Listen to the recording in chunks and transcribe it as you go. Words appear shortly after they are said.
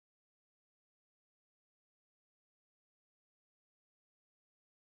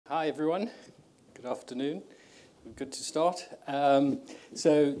Hi, everyone. Good afternoon. Good to start.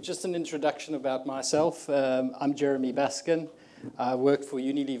 So just an introduction about myself. I'm Jeremy Basckin. I worked for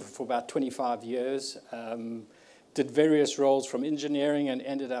Unilever for about 25 years. Did various roles from engineering and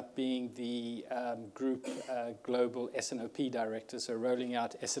ended up being the group global S&OP director, so rolling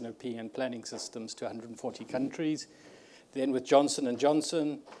out S&OP and planning systems to 140 countries. Then with Johnson &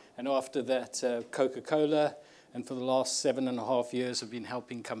 Johnson, and after that, Coca-Cola. And for the last 7.5 years, I've been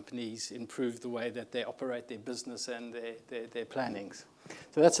helping companies improve the way that they operate their business and their plannings.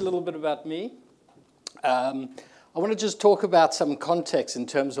 So that's a little bit about me. I want to just talk about some context in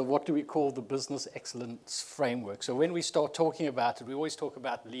terms of what do we call the business excellence framework. So when we start talking about it, we always talk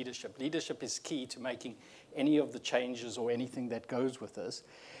about leadership. Leadership is key to making any of the changes or anything that goes with this.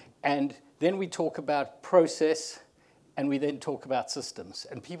 And then we talk about process, and we then talk about systems.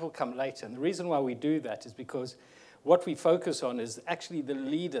 And people come later. And the reason why we do that is because what we focus on is actually the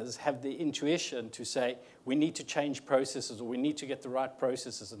leaders have the intuition to say, we need to change processes, or we need to get the right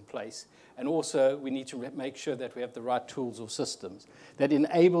processes in place. And also, we need to make sure that we have the right tools or systems that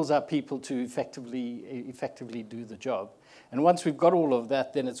enables our people to effectively do the job. And once we've got all of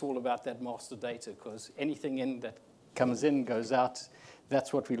that, then it's all about that master data, because anything in that comes in, goes out.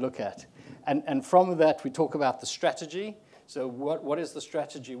 That's what we look at. And from that, we talk about the strategy. So what is the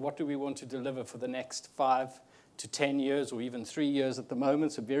strategy? What do we want to deliver for the next 5 to 10 years, or even 3 years at the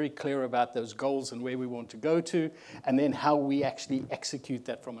moment? So very clear about those goals and where we want to go to, and then how we actually execute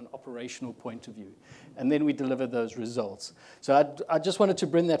that from an operational point of view. And then we deliver those results. So I just wanted to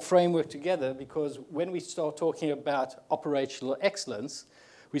bring that framework together, because when we start talking about operational excellence,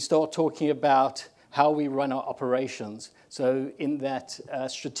 we start talking about how we run our operations. So in that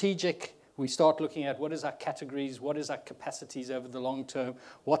strategic, we start looking at what is our categories, what is our capacities over the long term,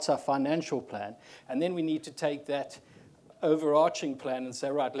 what's our financial plan, and then we need to take that overarching plan and say,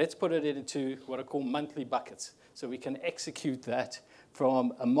 right, let's put it into what I call monthly buckets, so we can execute that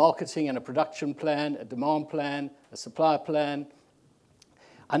from a marketing and a production plan, a demand plan, a supply plan,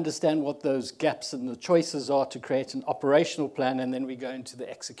 understand what those gaps and the choices are to create an operational plan, and then we go into the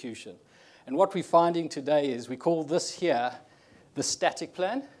execution. And what we're finding today is we call this here the static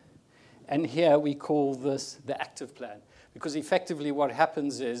plan, and here we call this the active plan. Because effectively what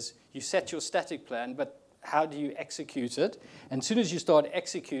happens is you set your static plan, but how do you execute it? And as soon as you start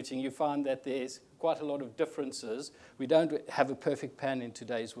executing, you find that there's quite a lot of differences. We don't have a perfect plan in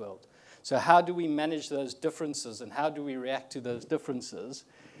today's world. So how do we manage those differences, and how do we react to those differences?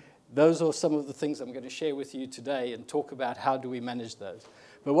 Those are some of the things I'm going to share with you today and talk about how do we manage those.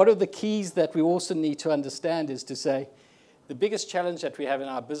 But one of the keys that we also need to understand is to say, the biggest challenge that we have in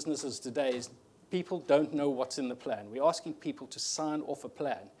our businesses today is people don't know what's in the plan. We're asking people to sign off a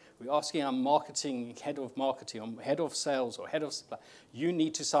plan. We're asking our marketing, head of marketing, or head of sales, or head of supply, you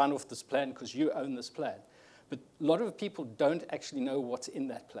need to sign off this plan because you own this plan. But a lot of people don't actually know what's in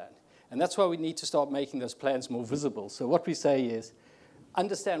that plan. And that's why we need to start making those plans more visible. So what we say is,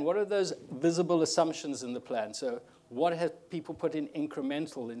 understand what are those visible assumptions in the plan. So what have people put in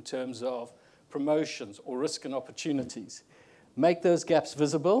incremental in terms of promotions or risk and opportunities? Make those gaps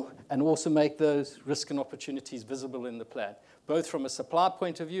visible, and also make those risk and opportunities visible in the plan, both from a supply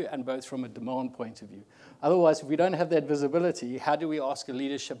point of view and both from a demand point of view. Otherwise, if we don't have that visibility, how do we ask a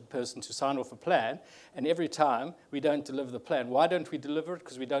leadership person to sign off a plan, and every time we don't deliver the plan? Why don't we deliver it?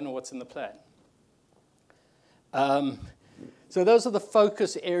 Because we don't know what's in the plan. So those are the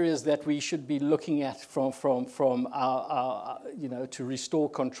focus areas that we should be looking at from our to restore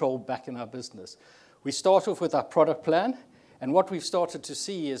control back in our business. We start off with our product plan, and what we've started to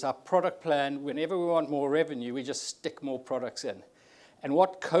see is our product plan, whenever we want more revenue, we just stick more products in. And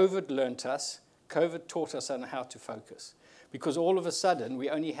what COVID taught us on how to focus. Because all of a sudden, we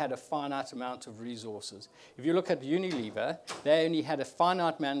only had a finite amount of resources. If you look at Unilever, they only had a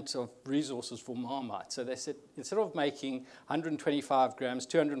finite amount of resources for Marmite. So they said, instead of making 125 grams,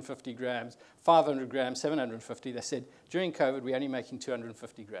 250 grams, 500 grams, 750, they said, during COVID, we're only making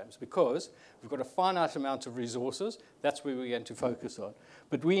 250 grams because we've got a finite amount of resources. That's where we're going to focus on.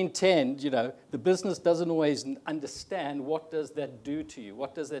 But we intend, the business doesn't always understand what does that do to you.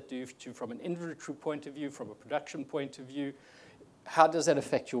 What does that do to you from an inventory point of view, from a production point of view? How does that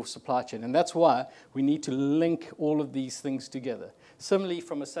affect your supply chain? And that's why we need to link all of these things together. Similarly,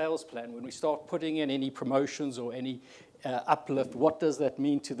 from a sales plan, when we start putting in any promotions or any uplift, what does that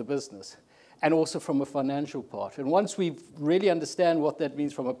mean to the business? And also from a financial part. And once we really understand what that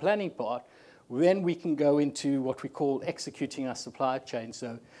means from a planning part, then we can go into what we call executing our supply chain.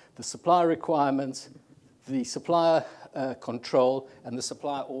 So the supply requirements, the supplier control, and the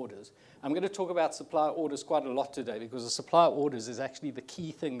supply orders. I'm going to talk about supply orders quite a lot today because the supply orders is actually the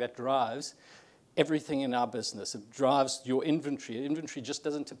key thing that drives everything in our business. It drives your inventory. Inventory just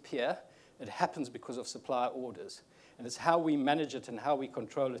doesn't appear. It happens because of supply orders. And it's how we manage it and how we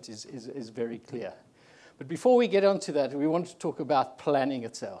control it is very clear. But before we get onto that, we want to talk about planning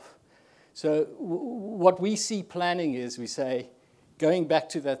itself. So what we see planning is, we say, going back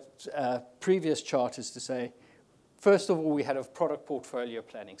to that previous chart, is to say, first of all, we had a product portfolio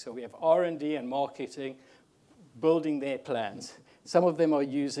planning. So we have R&D and marketing building their plans. Some of them are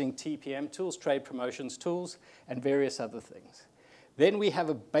using TPM tools, trade promotions tools, and various other things. Then we have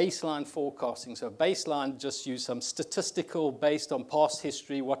a baseline forecasting. So a baseline just use some statistical based on past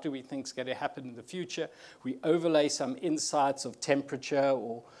history. What do we think is going to happen in the future? We overlay some insights of temperature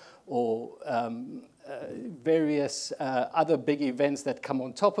or various other big events that come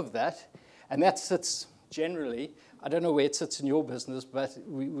on top of that. And that sits generally, I don't know where it sits in your business, but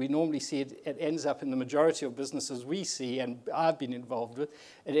we normally see it ends up in the majority of businesses we see, and I've been involved with,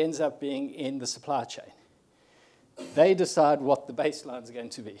 it ends up being in the supply chain. They decide what the baseline is going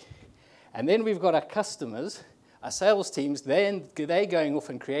to be. And then we've got our customers, our sales teams, they're going off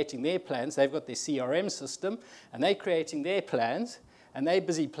and creating their plans. They've got their CRM system, and they're creating their plans, and they're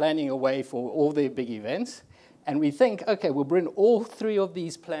busy planning away for all their big events. And we think, okay, we'll bring all three of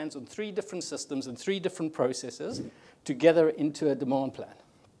these plans on 3 different systems and 3 different processes together into a demand plan.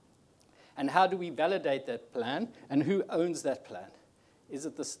 And how do we validate that plan, and who owns that plan? Is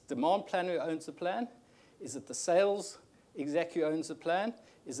it the demand planner who owns the plan? Is it the sales exec who owns the plan?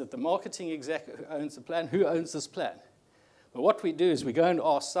 Is it the marketing exec who owns the plan? Who owns this plan? But what we do is we go and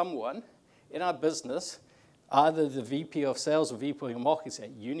ask someone in our business, either the VP of sales or VP of marketing,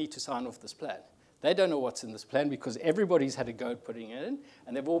 say, you need to sign off this plan. They don't know what's in this plan because everybody's had a go at putting it in,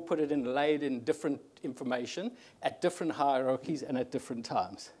 and they've all put it in, laid in different information at different hierarchies and at different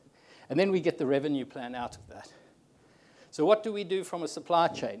times. And then we get the revenue plan out of that. So what do we do from a supply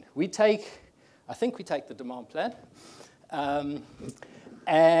chain? I think we take the demand plan,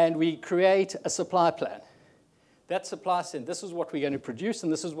 and we create a supply plan. That supply said, this is what we're going to produce,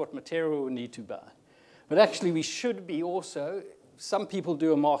 and this is what material we need to buy. But actually, we should be also, some people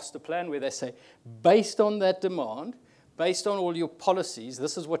do a master plan where they say, based on that demand, based on all your policies,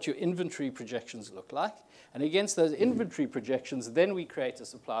 this is what your inventory projections look like. And against those inventory projections, then we create a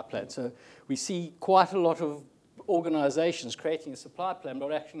supply plan. So we see quite a lot of organizations creating a supply plan,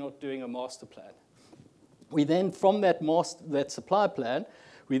 but actually not doing a master plan. We then, from that supply plan,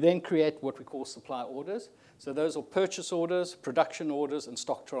 we then create what we call supply orders. So those are purchase orders, production orders, and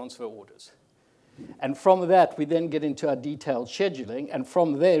stock transfer orders. And from that, we then get into our detailed scheduling. And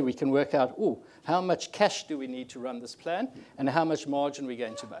from there, we can work out, how much cash do we need to run this plan, and how much margin we're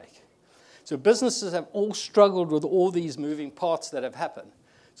going to make. So businesses have all struggled with all these moving parts that have happened.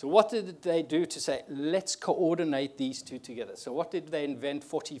 So what did they do to say, let's coordinate these two together? So what did they invent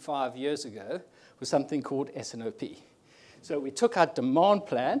 45 years ago? Was something called S&OP. So we took our demand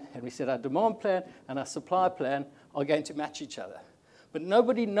plan, and we said our demand plan and our supply plan are going to match each other. But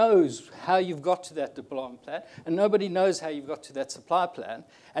nobody knows how you've got to that demand plan, and nobody knows how you've got to that supply plan,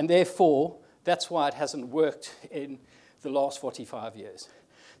 and therefore, that's why it hasn't worked in the last 45 years.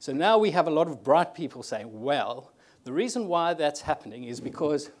 So now we have a lot of bright people saying, well, the reason why that's happening is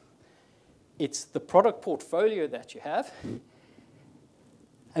because it's the product portfolio that you have,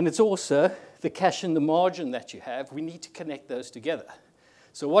 and it's also the cash and the margin that you have. We need to connect those together.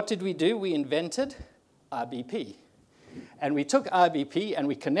 So what did we do? We invented IBP. And we took IBP and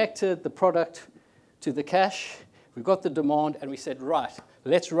we connected the product to the cash. We got the demand, and we said, right,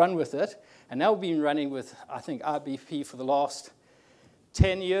 let's run with it. And now we've been running with, I think, IBP for the last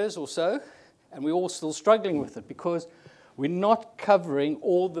 10 years or so, and we're all still struggling with it because we're not covering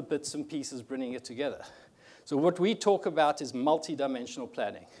all the bits and pieces bringing it together. So what we talk about is multidimensional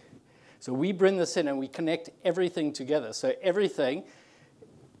planning. So we bring this in and we connect everything together. So everything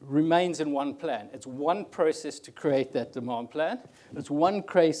remains in one plan. It's one process to create that demand plan. It's one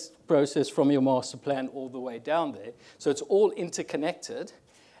process from your master plan all the way down there. So it's all interconnected.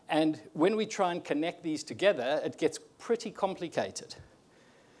 And when we try and connect these together, it gets pretty complicated.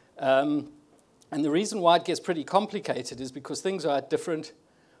 And the reason why it gets pretty complicated is because things are at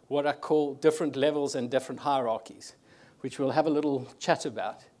what I call different levels and different hierarchies, which we'll have a little chat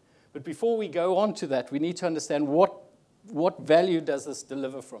about. But before we go on to that, we need to understand what value does this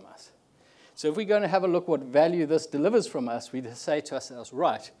deliver from us. So if we're going to have a look what value this delivers from us, we say to ourselves,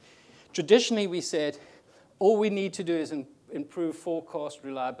 right, traditionally we said, all we need to do is improve forecast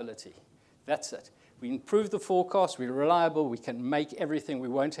reliability. That's it. We improve the forecast, we're reliable, we can make everything, we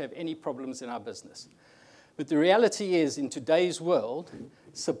won't have any problems in our business. But the reality is, in today's world,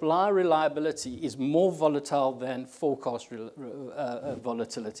 supply reliability is more volatile than forecast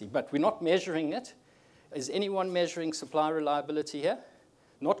volatility. But we're not measuring it. Is anyone measuring supply reliability here?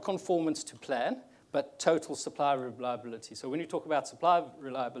 Not conformance to plan, but total supply reliability. So when you talk about supply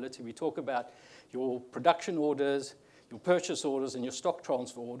reliability, we talk about your production orders, your purchase orders, and your stock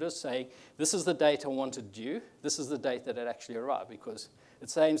transfer orders, saying, this is the date I want it due, this is the date that it actually arrived, because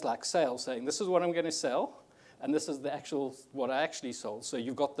it's things like sales, saying, this is what I'm going to sell, and this is the actual, what I actually sold. So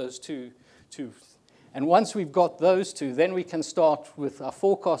you've got those two. And once we've got those two, then we can start with our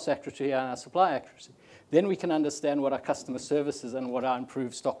forecast accuracy and our supply accuracy. Then we can understand what our customer service is and what our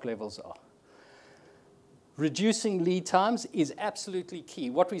improved stock levels are. Reducing lead times is absolutely key.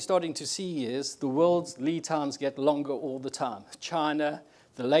 What we're starting to see is the world's lead times get longer all the time. China,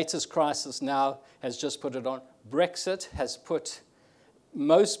 the latest crisis now has just put it on. Brexit has put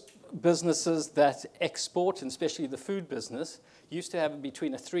most businesses that export, and especially the food business, used to have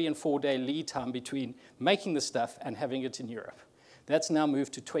between a 3 and 4 day lead time between making the stuff and having it in Europe. That's now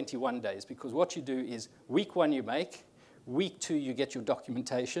moved to 21 days, because what you do is week 1 you make, week 2 you get your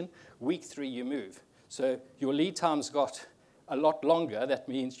documentation, week 3 you move. So your lead time's got a lot longer. That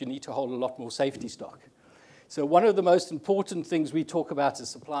means you need to hold a lot more safety stock. So one of the most important things we talk about is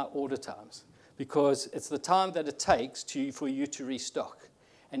supply order times, because it's the time that it takes for you to restock.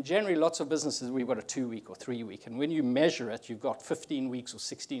 And generally, lots of businesses, we've got a 2-week or 3-week. And when you measure it, you've got 15 weeks or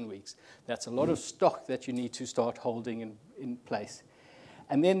 16 weeks. That's a lot of stock that you need to start holding in place.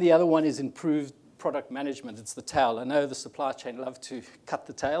 And then the other one is improved product management. It's the tail. I know the supply chain love to cut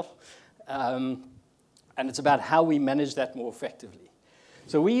the tail. And it's about how we manage that more effectively.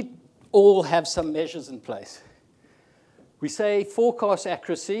 So we all have some measures in place. We say forecast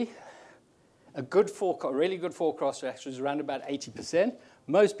accuracy. A really good forecast accuracy is around about 80%.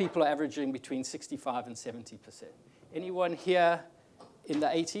 Most people are averaging between 65 and 70%. Anyone here in the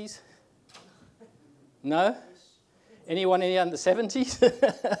 80s? No? Anyone here in the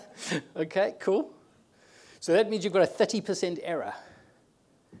 70s? Okay, cool. So that means you've got a 30% error.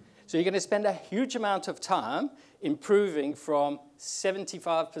 So you're going to spend a huge amount of time improving from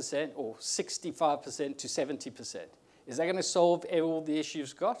 75% or 65% to 70%. Is that going to solve all the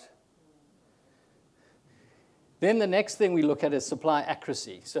issues you've got? Then the next thing we look at is supply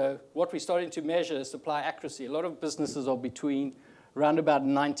accuracy. So what we're starting to measure is supply accuracy. A lot of businesses are between around about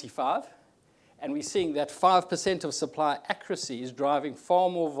 95. And we're seeing that 5% of supply accuracy is driving far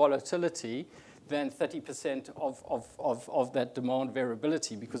more volatility than 30% of that demand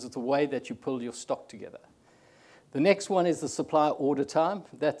variability, because it's the way that you pull your stock together. The next one is the supply order time.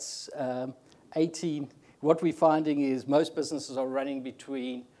 That's 18. What we're finding is most businesses are running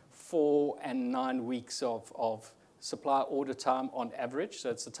between 4 and 9 weeks of supply order time on average. So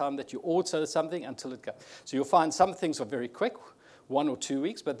it's the time that you order something until it goes. So you'll find some things are very quick, 1 or 2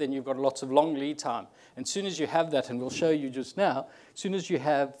 weeks, but then you've got lots of long lead time. And as soon as you have that, and we'll show you just now, as soon as you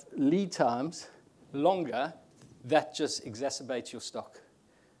have lead times longer, that just exacerbates your stock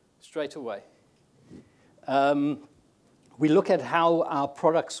straight away. We look at how our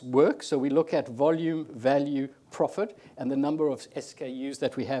products work. So we look at volume, value, profit, and the number of SKUs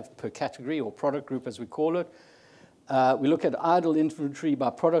that we have per category or product group, as we call it. We look at idle inventory by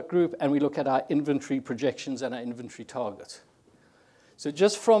product group, and we look at our inventory projections and our inventory targets. So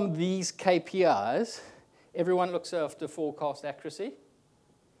just from these KPIs, everyone looks after forecast accuracy.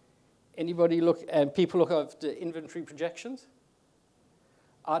 Anybody look, and people look after inventory projections?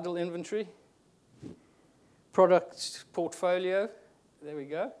 Idle inventory? Product portfolio? There we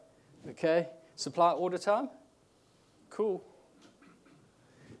go. Okay. Supply order time? Cool.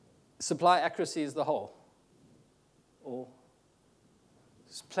 Supply accuracy is the whole. Or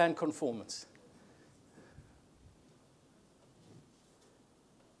plan conformance.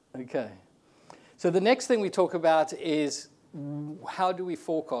 Okay. So the next thing we talk about is how do we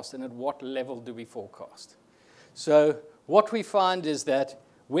forecast and at what level do we forecast? So what we find is that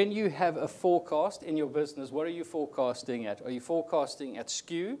when you have a forecast in your business, what are you forecasting at? Are you forecasting at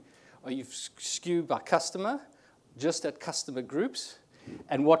SKU? Are you SKU by customer? Just at customer groups?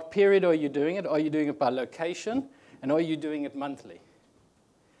 And what period are you doing it? Are you doing it by location? And are you doing it monthly?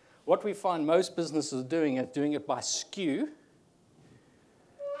 What we find most businesses are doing it by SKU,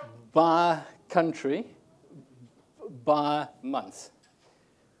 by country, by month.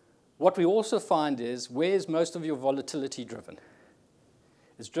 What we also find is, where's most of your volatility driven?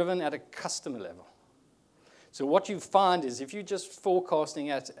 It's driven at a customer level. So what you find is if you're just forecasting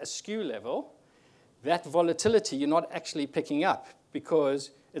at a SKU level, that volatility you're not actually picking up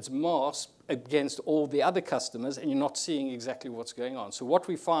because it's masked against all the other customers and you're not seeing exactly what's going on. So what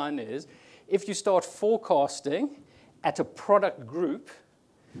we find is if you start forecasting at a product group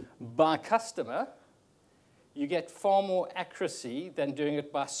by customer, you get far more accuracy than doing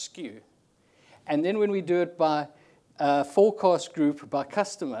it by SKU. And then when we do it by forecast group by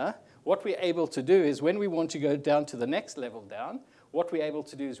customer, what we're able to do is when we want to go down to the next level down, what we're able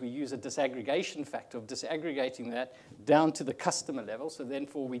to do is we use a disaggregation factor of disaggregating that down to the customer level. So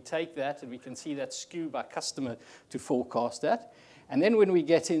therefore we take that and we can see that SKU by customer to forecast that. And then when we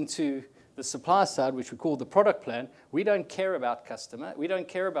get into the supply side, which we call the product plan, we don't care about customer. We don't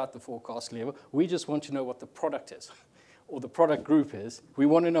care about the forecast level. We just want to know what the product is or the product group is. We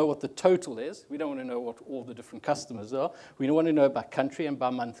want to know what the total is. We don't want to know what all the different customers are. We want to know by country and by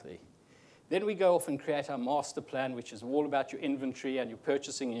monthly. Then we go off and create our master plan, which is all about your inventory and your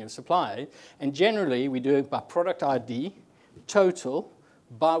purchasing and your supply. And generally, we do it by product ID, total,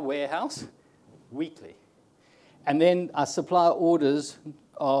 by warehouse, weekly. And then our supply orders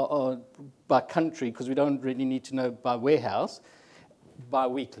are by country, because we don't really need to know by warehouse,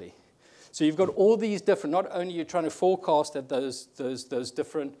 bi-weekly. So you've got all these different, not only you're trying to forecast at those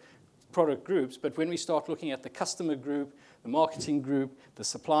different product groups, but when we start looking at the customer group, the marketing group, the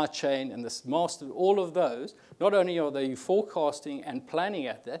supply chain, and the master, all of those, not only are they forecasting and planning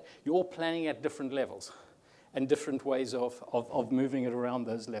at that, you're all planning at different levels and different ways of moving it around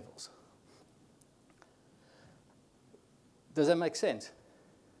those levels. Does that make sense?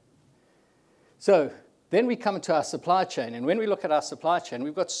 So then we come to our supply chain, and when we look at our supply chain,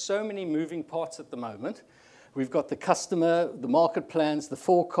 we've got so many moving parts at the moment. We've got the customer, the market plans, the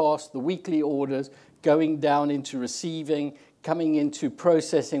forecast, the weekly orders, going down into receiving, coming into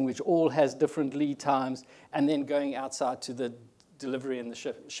processing, which all has different lead times, and then going outside to the delivery and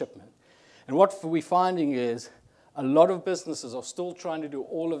the shipment. And what we're finding is a lot of businesses are still trying to do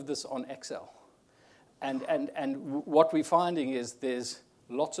all of this on Excel. And what we're finding is there's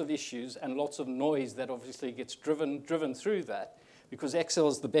lots of issues and lots of noise that obviously gets driven through that, because Excel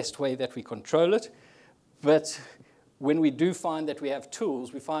is the best way that we control it. But when we do find that we have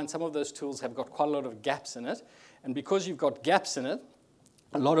tools, we find some of those tools have got quite a lot of gaps in it. And because you've got gaps in it,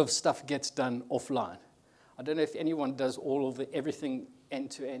 a lot of stuff gets done offline. I don't know if anyone does all of everything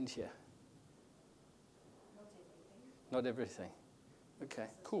end to end here. Not everything. Okay,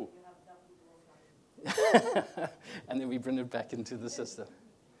 cool. And then we bring it back into the system.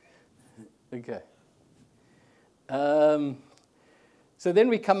 Okay. So then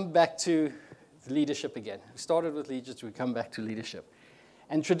we come back to leadership again. We started with leadership, we come back to leadership.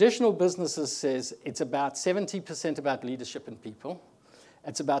 And traditional businesses says it's about 70% about leadership and people.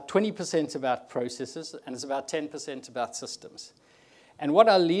 It's about 20% about processes, and it's about 10% about systems. And what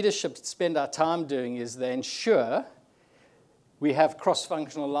our leadership spend our time doing is they ensure we have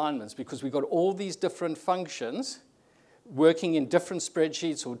cross-functional alignments, because we've got all these different functions working in different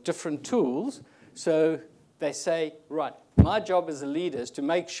spreadsheets or different tools. So they say, right, my job as a leader is to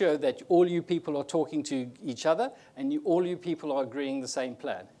make sure that all you people are talking to each other and all you people are agreeing the same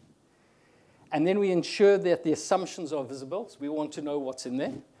plan. And then we ensure that the assumptions are visible. So we want to know what's in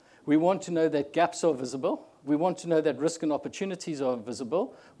there. We want to know that gaps are visible. We want to know that risk and opportunities are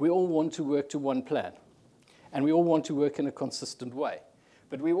visible. We all want to work to one plan. And we all want to work in a consistent way.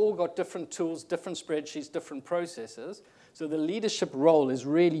 But we've all got different tools, different spreadsheets, different processes. So the leadership role is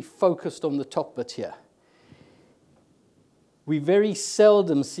really focused on the top bit here. We very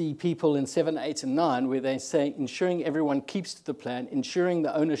seldom see people in 7, 8, and 9 where they say ensuring everyone keeps to the plan, ensuring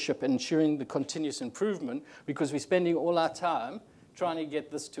the ownership, and ensuring the continuous improvement, because we're spending all our time trying to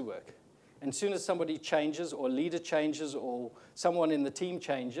get this to work. And as soon as somebody changes or a leader changes or someone in the team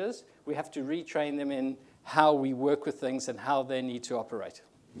changes, we have to retrain them in how we work with things and how they need to operate.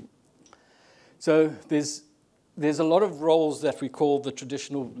 So there's a lot of roles that we call the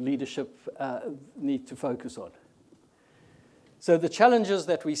traditional leadership need to focus on. So the challenges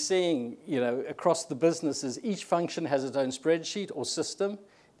that we're seeing, across the business is each function has its own spreadsheet or system,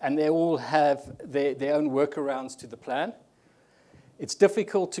 and they all have their own workarounds to the plan. It's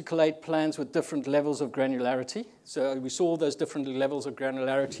difficult to collate plans with different levels of granularity. So we saw those different levels of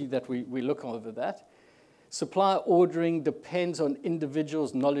granularity that we look over that. Supply ordering depends on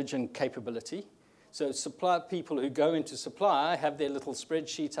individuals' knowledge and capability. So supply people who go into supply have their little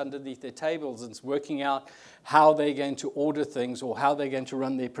spreadsheets underneath their tables and it's working out how they're going to order things or how they're going to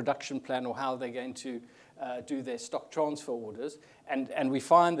run their production plan or how they're going to do their stock transfer orders. And we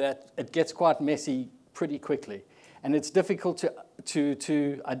find that it gets quite messy pretty quickly. And it's difficult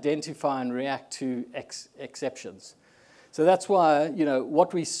to identify and react to exceptions. So that's why,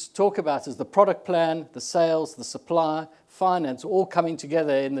 what we talk about is the product plan, the sales, the supply, finance, all coming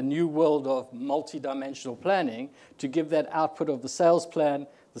together in the new world of multidimensional planning to give that output of the sales plan,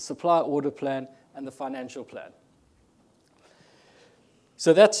 the supply order plan, and the financial plan.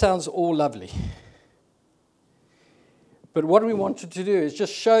 So that sounds all lovely. But what we wanted to do is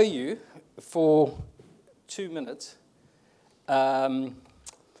just show you for 2 minutes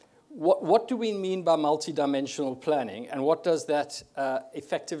what do we mean by multidimensional planning, and what does that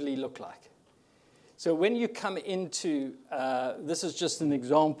effectively look like? So when you come into, this is just an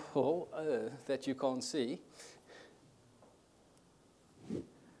example that you can't see.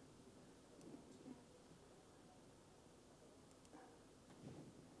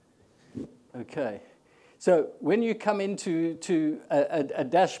 Okay. So when you come into a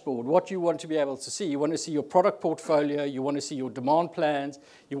dashboard, what you want to be able to see, you want to see your product portfolio, you want to see your demand plans,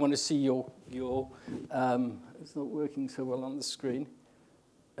 you want to see your it's not working so well on the screen.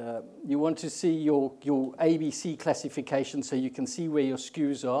 You want to see your ABC classification so you can see where your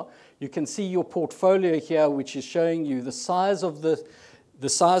SKUs are. You can see your portfolio here, which is showing you the size of the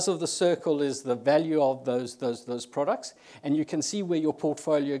size of the circle is the value of those products, and you can see where your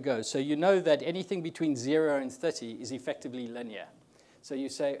portfolio goes. So you know that anything between 0 and 30 is effectively linear. So you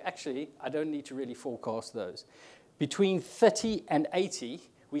say, actually, I don't need to really forecast those. Between 30 and 80,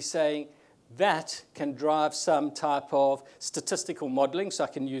 we're saying that can drive some type of statistical modeling, so I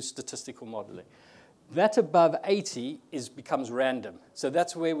can use statistical modeling. That above 80 becomes random. So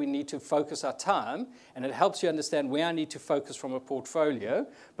that's where we need to focus our time, and it helps you understand where I need to focus from a portfolio,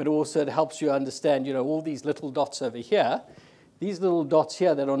 but also it helps you understand, all these little dots over here. These little dots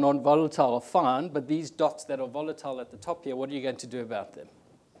here that are non-volatile are fine, but these dots that are volatile at the top here, what are you going to do about them?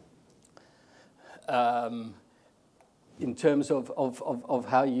 In terms of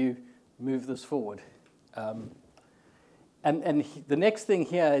how you move this forward. And the next thing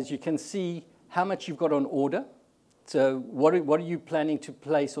here is you can see how much you've got on order. So what are you planning to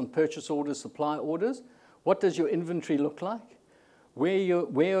place on purchase orders, supply orders? What does your inventory look like?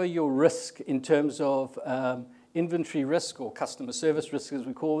 Where are your risk in terms of inventory risk or customer service risk, as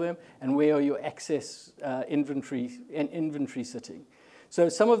we call them, and where are your excess inventory sitting? So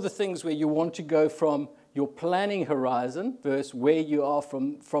some of the things where you want to go from your planning horizon versus where you are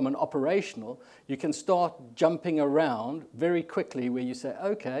from an operational, you can start jumping around very quickly where you say,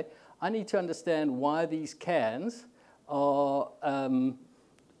 okay, I need to understand why these cans are,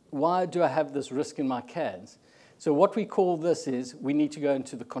 why do I have this risk in my cans? So what we call this is we need to go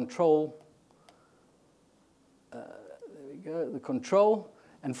into the control. There we go, the control.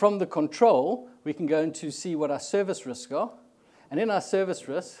 And from the control, we can go into see what our service risks are. And in our service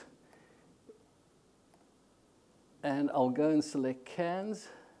risks, and I'll go and select cans.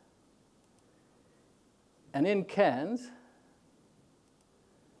 And in cans,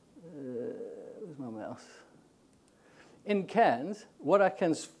 where's my mouse? In cans, what I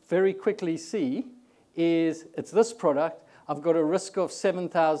can very quickly see is it's this product. I've got a risk of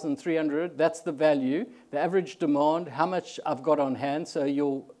 7,300. That's the value. The average demand, how much I've got on hand. So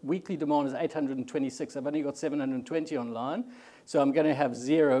your weekly demand is 826. I've only got 720 online. So I'm going to have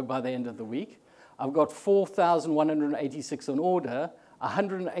 0 by the end of the week. I've got 4,186 on order,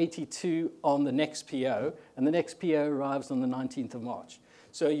 182 on the next PO, and the next PO arrives on the 19th of March.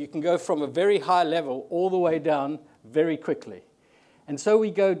 So you can go from a very high level all the way down very quickly. And so we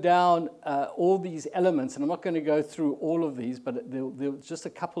go down all these elements, and I'm not going to go through all of these, but there were just a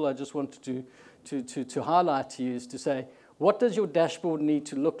couple I just wanted to highlight to you, is to say, what does your dashboard need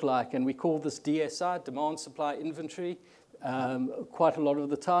to look like? And we call this DSI, demand, supply, inventory, quite a lot of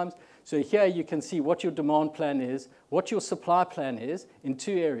the times. So here you can see what your demand plan is, what your supply plan is in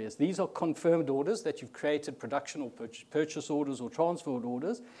 2 areas. These are confirmed orders that you've created, production or purchase orders or transport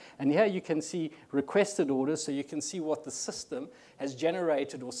orders. And here you can see requested orders, so you can see what the system has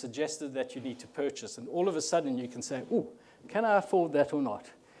generated or suggested that you need to purchase. And all of a sudden you can say, oh, can I afford that or not?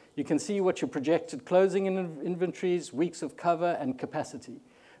 You can see what your projected closing inventories, weeks of cover, and capacity.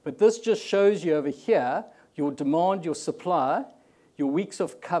 But this just shows you over here your demand, your supply, your weeks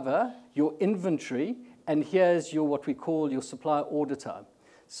of cover, your inventory, and here's your what we call your supply order time.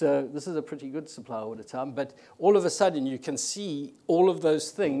 So this is a pretty good supply order time, but all of a sudden you can see all of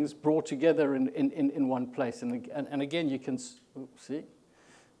those things brought together in one place. And again, you can see.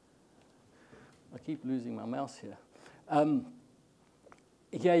 I keep losing my mouse here.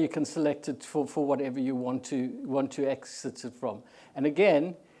 Here you can select it for whatever you want to exit it from. And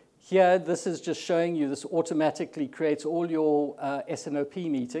again, here, this is just showing you, this automatically creates all your S&OP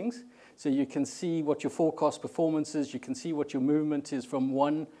meetings. So you can see what your forecast performance is. You can see what your movement is from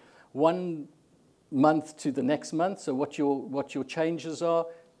one month to the next month. So what your changes are.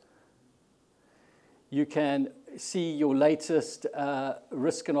 You can see your latest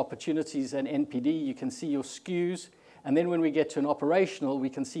risk and opportunities and NPD. You can see your SKUs. And then when we get to an operational, we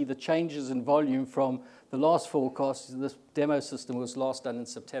can see the changes in volume from the last forecast. This demo system was last done in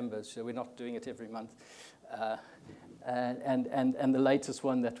September, so we're not doing it every month. And the latest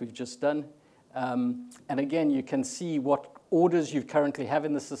one that we've just done. And again, you can see what orders you currently have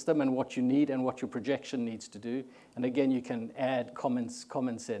in the system and what you need and what your projection needs to do. And again, you can add comments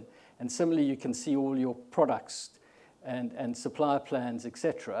in. And similarly, you can see all your products and supplier plans,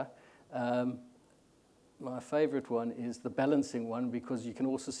 etc. My favorite one is the balancing one, because you can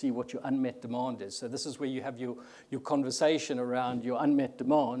also see what your unmet demand is. So this is where you have your conversation around your unmet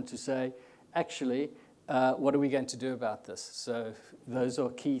demand to say, actually, what are we going to do about this? So those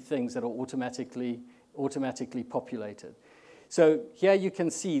are key things that are automatically populated. So here you can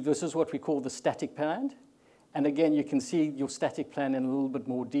see this is what we call the static plan. And again, you can see your static plan in a little bit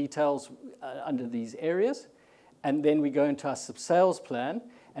more details under these areas. And then we go into our sales plan.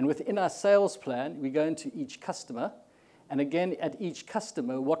 And within our sales plan, we go into each customer. And again, at each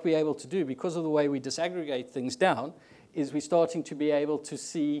customer, what we're able to do, because of the way we disaggregate things down, is we're starting to be able to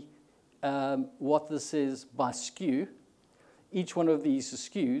see what this is by SKU, each one of these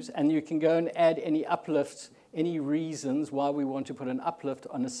SKUs. And you can go and add any uplifts, any reasons why we want to put an uplift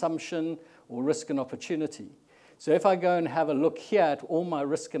on assumption or risk and opportunity. So if I go and have a look here at all my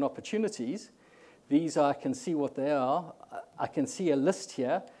risk and opportunities, these I can see what they are. I can see a list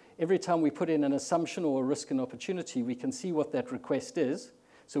here. Every time we put in an assumption or a risk and opportunity, we can see what that request is.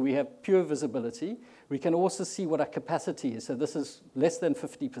 So we have pure visibility. We can also see what our capacity is. So this is less than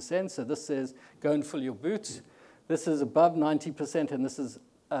 50%. So this says go and fill your boots. This is above 90%, and this is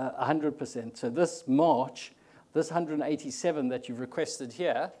 100%. So this March, this 187 that you've requested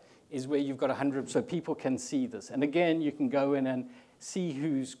here is where you've got 100, so people can see this. And again, you can go in and see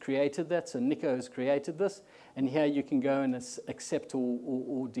who's created that. So Nico has created this. And here you can go and accept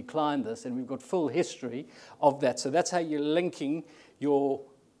or decline this. And we've got full history of that. So that's how you're linking your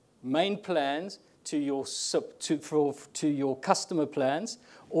main plans to your your customer plans,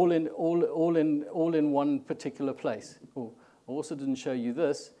 all in one particular place. Oh, I also didn't show you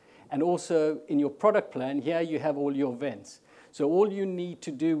this. And also in your product plan, here you have all your events. So all you need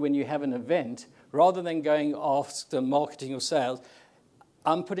to do when you have an event, rather than going after marketing or sales,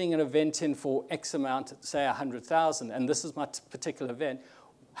 I'm putting an event in for X amount, say 100,000, and this is my particular event.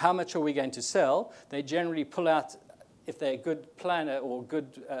 How much are we going to sell? They generally pull out, if they're a good planner or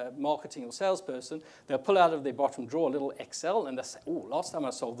good marketing or salesperson, they'll pull out of their bottom drawer a little Excel, and they say, oh, last time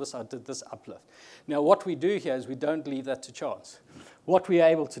I sold this, I did this uplift. Now, what we do here is we don't leave that to chance. What we're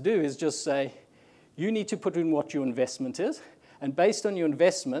able to do is just say, you need to put in what your investment is. And based on your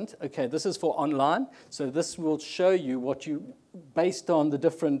investment, okay, this is for online, so this will show you what you, based on the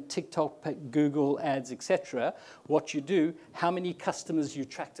different TikTok, Google ads, etc., what you do, how many customers you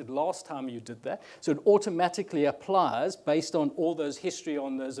attracted last time you did that. So it automatically applies, based on all those history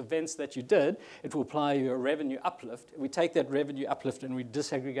on those events that you did, it will apply you a revenue uplift. We take that revenue uplift and we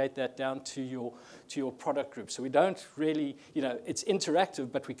disaggregate that down to your product group. So we don't really, it's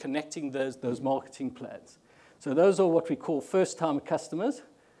interactive, but we're connecting those marketing plans. So those are what we call first-time customers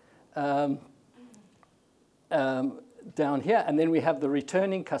down here. And then we have the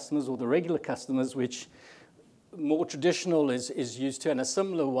returning customers or the regular customers, which more traditional is used to. And a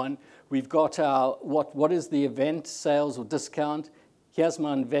similar one, we've got our what is the event, sales or discount. Here's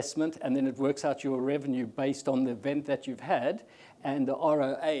my investment, and then it works out your revenue based on the event that you've had and the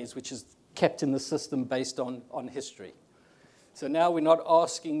ROAs, which is kept in the system based on history. So now we're not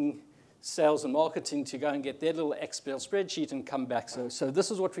asking sales and marketing to go and get their little Excel spreadsheet and come back. So this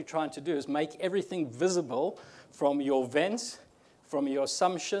is what we're trying to do, is make everything visible from your events, from your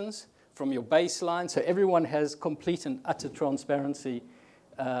assumptions, from your baseline, so everyone has complete and utter transparency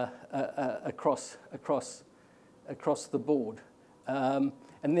across the board. And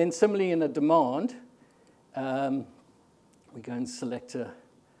then similarly in a demand, we go and select a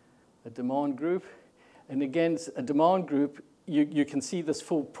demand group. And again, a demand group, you can see this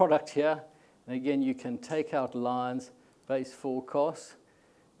full product here. And again, you can take out lines, base forecast,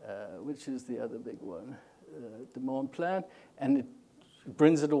 which is the other big one, demand plan, and it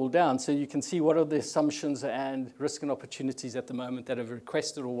brings it all down. So you can see what are the assumptions and risk and opportunities at the moment that have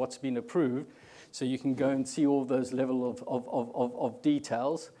requested or what's been approved. So you can go and see all those level of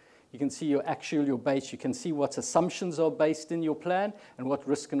details. You can see your actual, your base. You can see what assumptions are based in your plan and what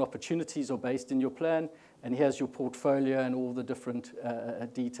risk and opportunities are based in your plan. And here's your portfolio and all the different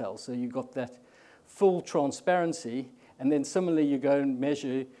details. So you've got that full transparency. And then similarly, you go and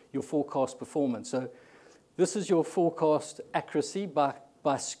measure your forecast performance. So this is your forecast accuracy by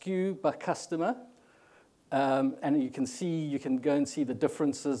SKU, by customer. And you can go and see the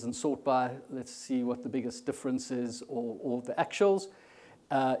differences and sort by, let's see what the biggest difference is, or the actuals.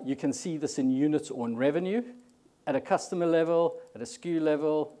 You can see this in units or in revenue, at a customer level, at a SKU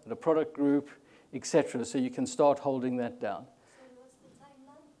level, at a product group, etc. So you can start holding that down. So what's the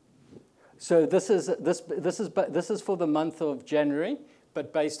timeline? So this is for the month of January,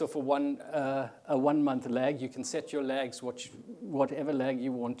 but based off a 1 month lag. You can set your lags, whatever lag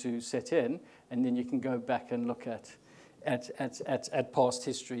you want to set in, and then you can go back and look at past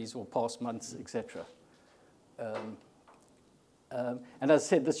histories or past months, etc. And as I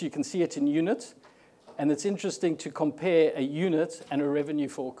said, this you can see it in units. And it's interesting to compare a unit and a revenue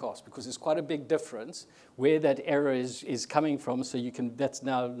forecast, because there's quite a big difference where that error is coming from. So you can, that's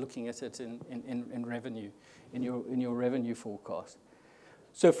now looking at it in revenue, in your revenue forecast.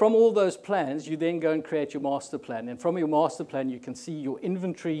 So from all those plans, you then go and create your master plan. And from your master plan, you can see your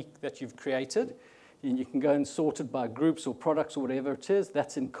inventory that you've created. And you can go and sort it by groups or products or whatever it is.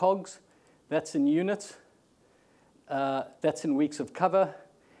 That's in COGS. That's in units. That's in weeks of cover.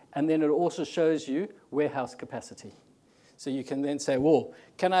 And then it also shows you warehouse capacity. So you can then say, well,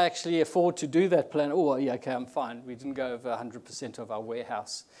 can I actually afford to do that plan? Oh, yeah, okay, I'm fine. We didn't go over 100% of our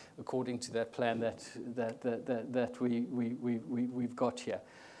warehouse according to that plan that we've got here.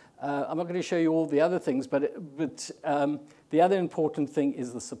 I'm not going to show you all the other things, but the other important thing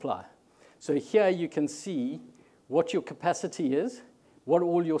is the supply. So here you can see what your capacity is, what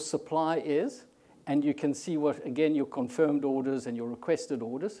all your supply is, and you can see what, again, your confirmed orders and your requested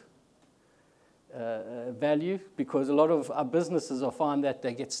orders value, because a lot of our businesses are find that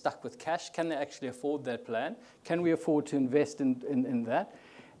they get stuck with cash. Can they actually afford that plan? Can we afford to invest in that?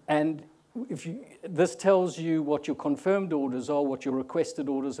 And this tells you what your confirmed orders are, what your requested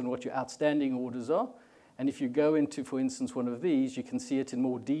orders, and what your outstanding orders are. And if you go into, for instance, one of these, you can see it in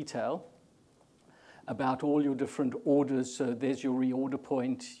more detail about all your different orders. So there's your reorder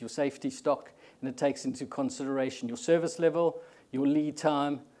point, your safety stock, and it takes into consideration your service level, your lead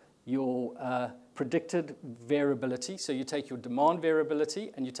time, your predicted variability. So you take your demand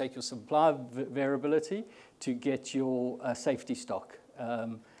variability and you take your supply variability to get your safety stock.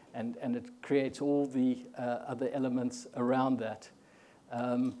 And it creates all the other elements around that.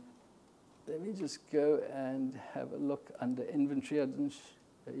 Let me just go and have a look under inventory.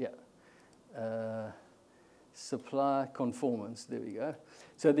 Supply conformance, there we go.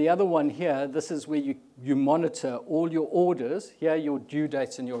 So the other one here, this is where you monitor all your orders. Here, your due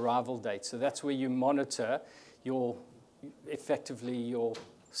dates and your arrival dates. So that's where you monitor effectively your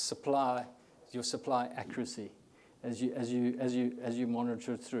supply accuracy as you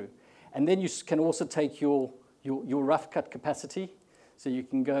monitor it through. And then you can also take your rough cut capacity. So you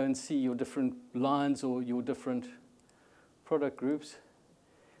can go and see your different lines or your different product groups.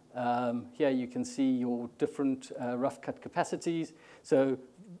 Here you can see your different rough cut capacities. So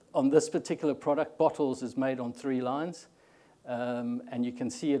on this particular product, bottles is made on 3 lines. And you can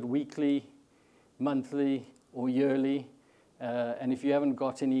see it weekly, monthly, or yearly. And if you haven't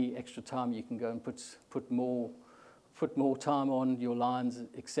got any extra time, you can go and put more time on your lines,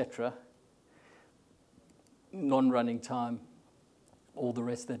 etc. Non-running time, all the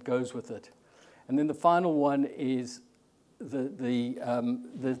rest that goes with it. And then the final one is the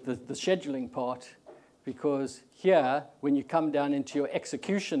scheduling part, because here, when you come down into your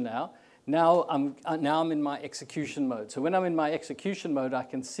execution now I'm in my execution mode. So when I'm in my execution mode, I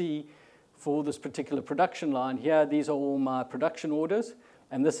can see for this particular production line here, these are all my production orders,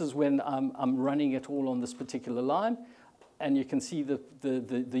 and this is when I'm running it all on this particular line. And you can see the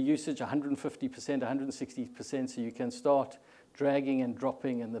usage, 150%, 160%, so you can start dragging and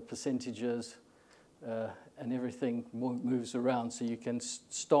dropping, and the percentages and everything moves around. So you can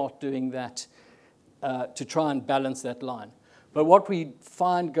start doing that to try and balance that line. But what we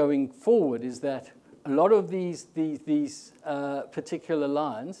find going forward is that a lot of these particular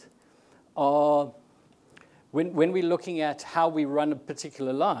lines are, when we're looking at how we run a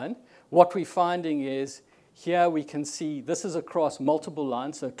particular line, what we're finding is here we can see this is across multiple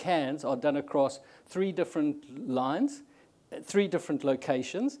lines. So cans are done across 3 different lines, 3 different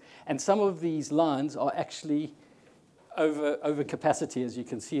locations, and some of these lines are actually over capacity. As you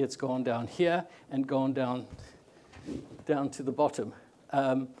can see, it's gone down here and gone down to the bottom.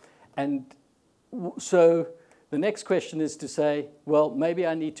 So the next question is to say, well, maybe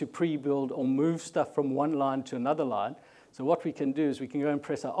I need to pre-build or move stuff from one line to another line. So what we can do is we can go and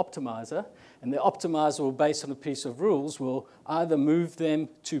press our optimizer, and the optimizer will, based on a piece of rules, will either move them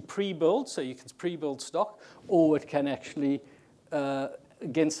to pre-build, so you can pre-build stock, or it can actually,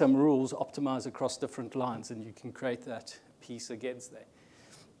 against some rules, optimize across different lines, and you can create that piece against there.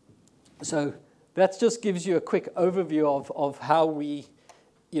 So that just gives you a quick overview of how we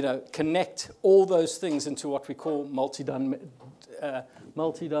connect all those things into what we call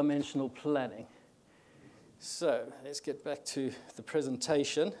multidimensional planning. So let's get back to the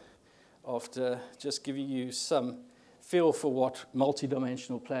presentation after just giving you some feel for what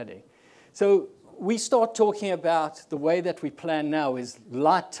multidimensional planning. So we start talking about the way that we plan now is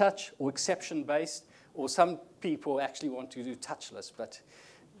light touch or exception-based, or some people actually want to do touchless, but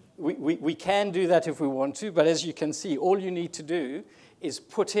we can do that if we want to, but as you can see, all you need to do is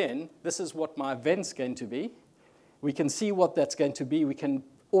put in, this is what my event's going to be. We can see what that's going to be. We can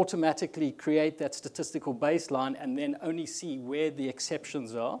automatically create that statistical baseline and then only see where the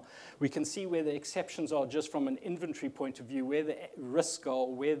exceptions are. We can see where the exceptions are just from an inventory point of view, where the risks are,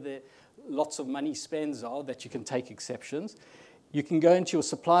 where the lots of money spends are that you can take exceptions. You can go into your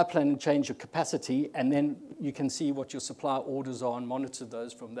supply plan and change your capacity, and then you can see what your supply orders are and monitor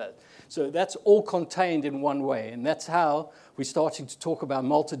those from that. So that's all contained in one way, and that's how we're starting to talk about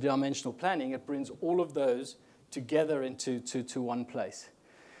multidimensional planning. It brings all of those together into one place.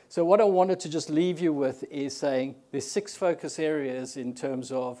 So what I wanted to just leave you with is saying there's 6 focus areas in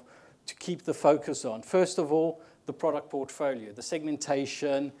terms of to keep the focus on. First of all, the product portfolio, the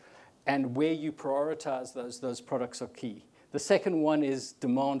segmentation, and where you prioritize those products are key. The second one is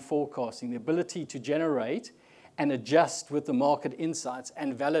demand forecasting, the ability to generate and adjust with the market insights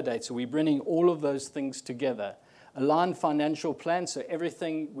and validate. So we're bringing all of those things together. Align financial plan, so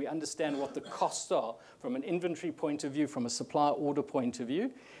everything, we understand what the costs are from an inventory point of view, from a supply order point of view,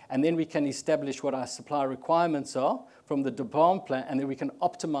 and then we can establish what our supply requirements are from the demand plan, and then we can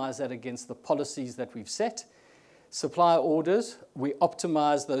optimize that against the policies that we've set. Supply orders, we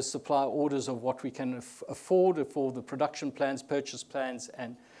optimize those supply orders of what we can afford for the production plans, purchase plans,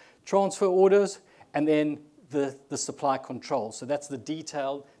 and transfer orders, and then the supply control. So that's the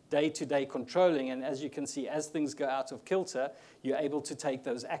detailed day-to-day controlling, and as you can see, as things go out of kilter, you're able to take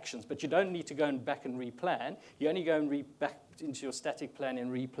those actions. But you don't need to go back and replan. You only go and back into your static plan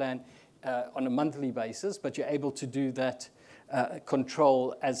and replan on a monthly basis, but you're able to do that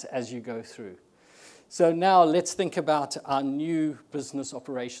control as you go through. So now let's think about our new business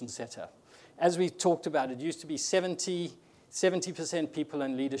operation setup. As we talked about, it used to be 70% people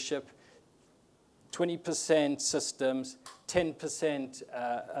and leadership, 20% systems, 20%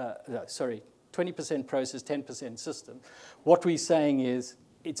 process, 10% system. What we're saying is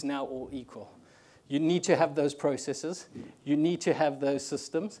it's now all equal. You need to have those processes, you need to have those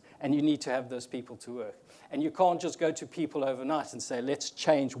systems, and you need to have those people to work. And you can't just go to people overnight and say, let's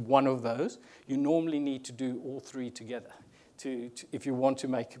change one of those. You normally need to do all 3 together if you want to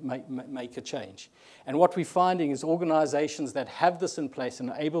make a change. And what we're finding is organizations that have this in place and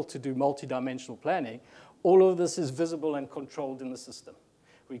are able to do multidimensional planning, all of this is visible and controlled in the system.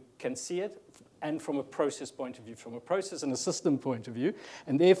 We can see it, and from a process point of view, from a process and a system point of view,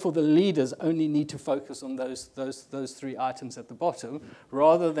 and therefore the leaders only need to focus on those 3 items at the bottom,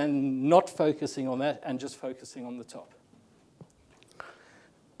 rather than not focusing on that and just focusing on the top.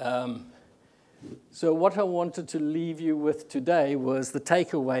 So what I wanted to leave you with today was the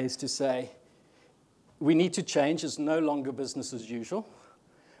takeaways to say, we need to change. It's no longer business as usual.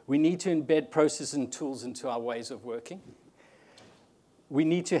 We need to embed processes and tools into our ways of working. We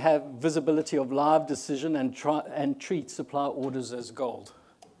need to have visibility of live decision and treat supply orders as gold.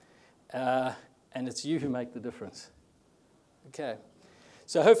 And it's you who make the difference. Okay.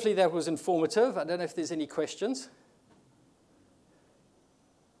 So hopefully that was informative. I don't know if there's any questions.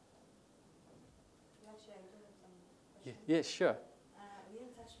 Actually, I do have some questions. Yes, sure. We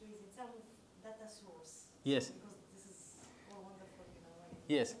in touch with in terms of data source. Yes. Because this is all wonderful, you know.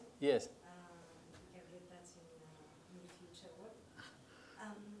 Yes, yes. We can get that in the future. But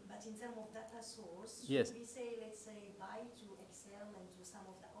in terms of data source, yes. Should we say, let's say, buy to Excel and to some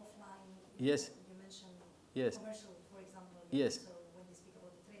of the offline? Yes. You mentioned yes. commercial, for example. Yes. So when we speak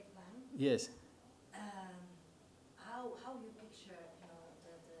about the trade plan. Yes. How you picture, you know,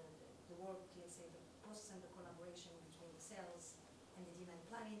 the work, let's say, the process and the collaboration between the sales and the demand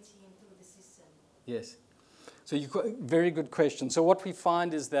planning team through the system? Yes. So very good question. So what we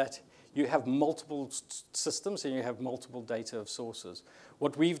find is that you have multiple systems and you have multiple data of sources.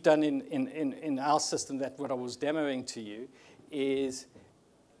 What we've done in our system, that what I was demoing to you, is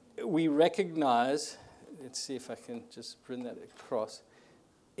we recognize, let's see if I can just bring that across,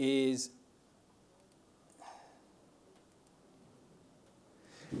 is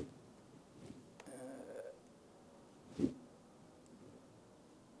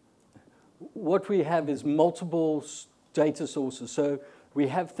what we have is multiple data sources. So We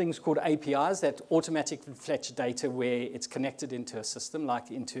have things called APIs that automatically fetch data where it's connected into a system,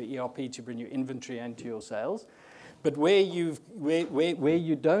 like into ERP to bring your inventory and to your sales. But where you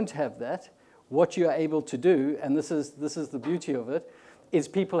don't have that, what you're able to do, and this is the beauty of it, is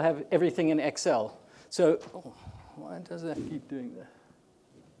people have everything in Excel. So, why does that keep doing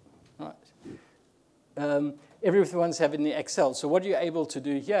that? Right. Everyone's having the Excel. So what you're able to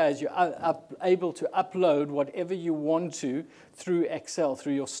do here is you're able to upload whatever you want to through Excel,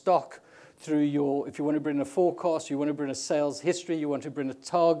 through your stock, through your, if you want to bring a forecast, you want to bring a sales history, you want to bring a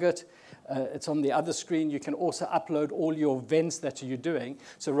target. It's on the other screen. You can also upload all your events that you're doing.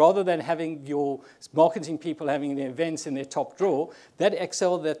 So rather than having your marketing people having the events in their top drawer, that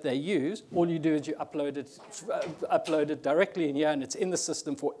Excel that they use, all you do is you upload it directly in here, and it's in the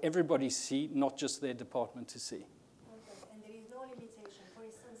system for everybody to see, not just their department to see. Okay. And there is no limitation. For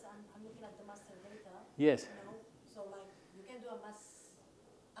instance, I'm looking at the master data. Yes. So like you can do a mass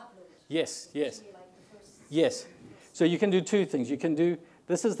upload. Yes, yes. Like the first yes. So you can do two things. You can do,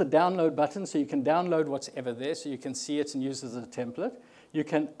 this is the download button, so you can download what's ever there, so you can see it and use it as a template. You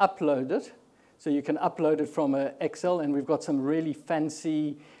can upload it, so you can upload it from Excel, and we've got some really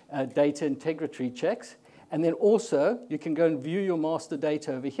fancy data integrity checks. And then also, you can go and view your master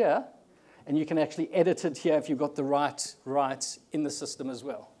data over here, and you can actually edit it here if you've got the rights in the system as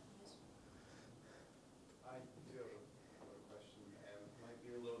well. I do have a question. It might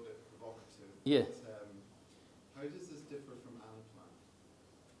be a little bit provocative. Yeah. But, how does this differ from Anaplan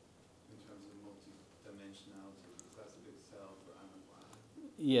in terms of multi-dimensionality? Because that's a big sell for Anaplan.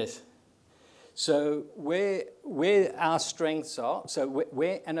 Yes. So where our strengths are, so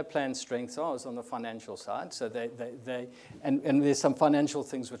where Anaplan's strengths are is on the financial side. So and there's some financial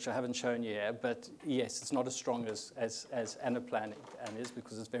things which I haven't shown you here, but yes, it's not as strong as Anaplan is,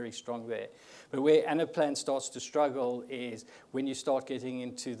 because it's very strong there. But where Anaplan starts to struggle is when you start getting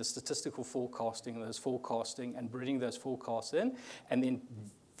into the statistical forecasting and bringing those forecasts in, and then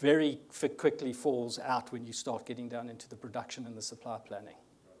very quickly falls out when you start getting down into the production and the supply planning.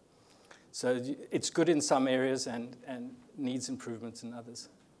 So it's good in some areas and needs improvements in others.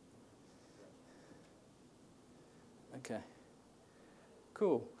 Okay.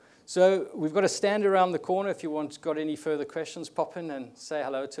 Cool. So we've got a stand around the corner. If you got any further questions, pop in and say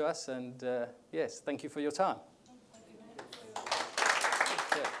hello to us. And yes, thank you for your time.